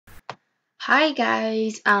Hi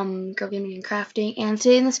guys, Girl Gaming and Crafting, and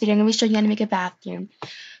today in this video I'm going to be showing you how to make a bathroom.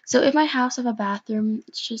 So if my house have a bathroom,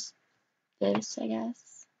 it's just this, I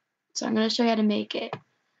guess. So I'm going to show you how to make it.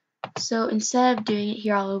 So instead of doing it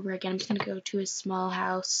here all over again, I'm just going to go to a small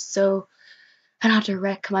house so I don't have to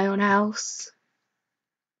wreck my own house.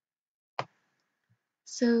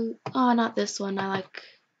 So, not this one, I like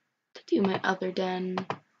to do my other den.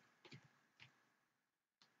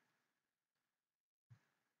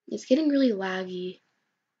 It's getting really laggy.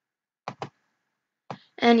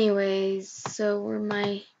 Anyways, so where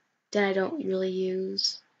my den I don't really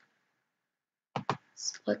use.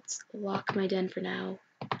 So let's lock my den for now.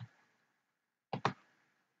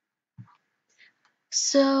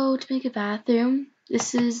 So to make a bathroom,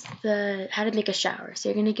 this is the how to make a shower. So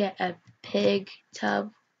you're gonna get a pig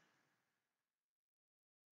tub.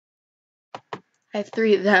 I have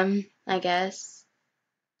 3 of them, I guess.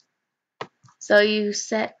 So you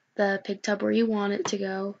set the pig tub where you want it to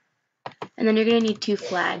go, and then you're gonna need 2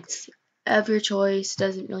 flags of your choice.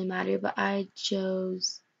 Doesn't really matter, but I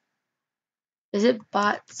chose. Is it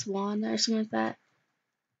Botswana or something like that?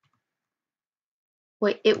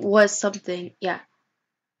 Wait, it was something. Yeah,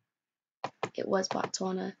 it was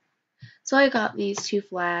Botswana. So I got these 2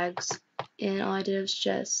 flags, and all I did was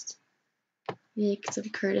just make some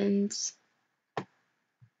curtains.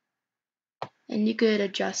 And you could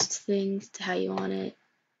adjust things to how you want it.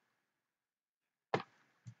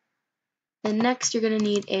 And next you're going to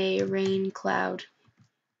need a rain cloud.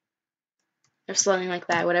 Or something like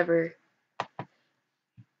that, whatever. You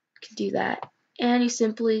can do that. And you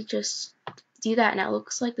simply just do that, and it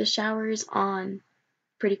looks like the shower is on.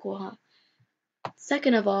 Pretty cool, huh?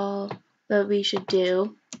 Second of all, what we should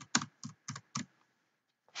do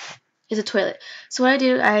is a toilet. So what I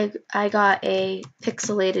do, I got a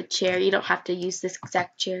pixelated chair. You don't have to use this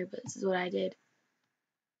exact chair, but this is what I did.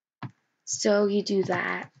 So you do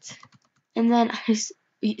that. And then this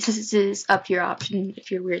is up to your option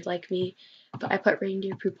if you're weird like me, but I put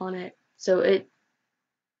reindeer poop on it, so it,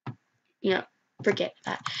 forget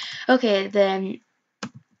that. Okay, then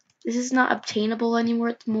this is not obtainable anymore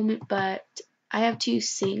at the moment, but I have 2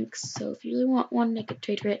 sinks, so if you really want one, I could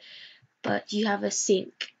trade for it, but you have a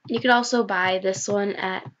sink. You could also buy this one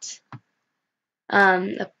at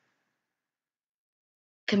a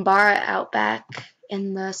Kambara Outback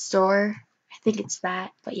in the store. I think it's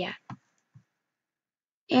that, but yeah.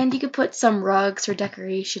 And you could put some rugs for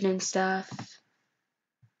decoration and stuff.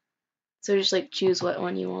 So just like choose what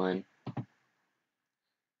one you want.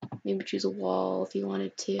 Maybe choose a wall if you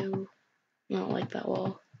wanted to. I don't like that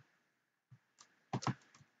wall.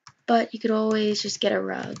 But you could always just get a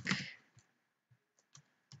rug.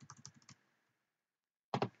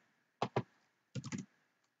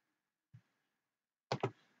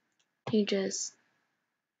 You just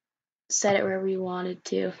set it wherever you wanted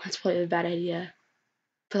to. That's probably a bad idea.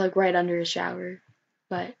 Put like right under a shower.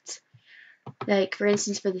 But like for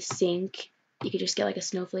instance for the sink, you could just get like a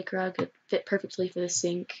snowflake rug. It fit perfectly for the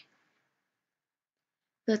sink.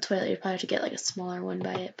 For the toilet, you'd probably have to get like a smaller one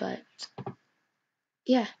by it, but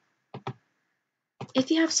yeah.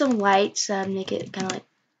 If you have some lights, make it kind of like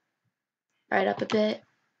right up a bit.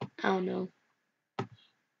 I don't know.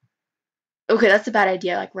 Okay, that's a bad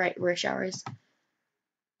idea, like right where a shower is.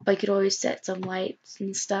 But you could always set some lights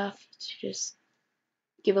and stuff to just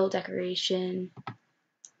give a little decoration. And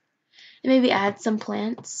maybe add some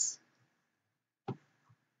plants.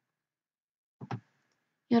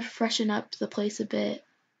 You know, to freshen up the place a bit.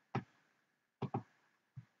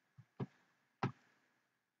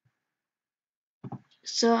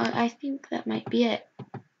 So I think that might be it.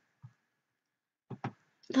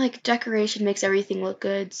 Like, decoration makes everything look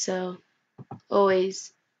good, so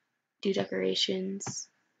always do decorations.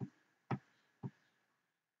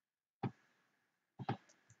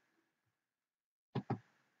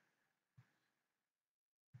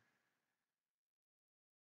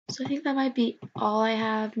 So I think that might be all I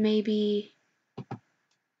have. Maybe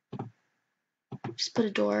just put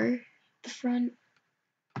a door at the front.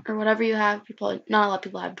 Or whatever you have. Not a lot of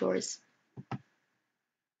people have doors.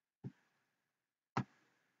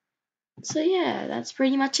 So yeah, that's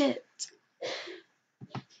pretty much it.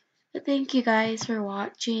 But thank you guys for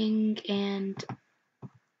watching, and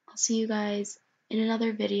I'll see you guys in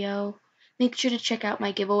another video. Make sure to check out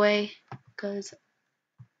my giveaway, because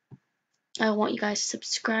I want you guys to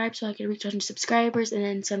subscribe so I can reach 100 subscribers, and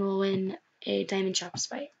then someone will win a Diamond Chop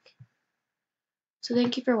Spike. So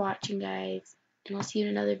thank you for watching, guys, and I'll see you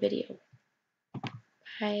in another video.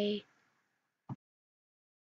 Bye.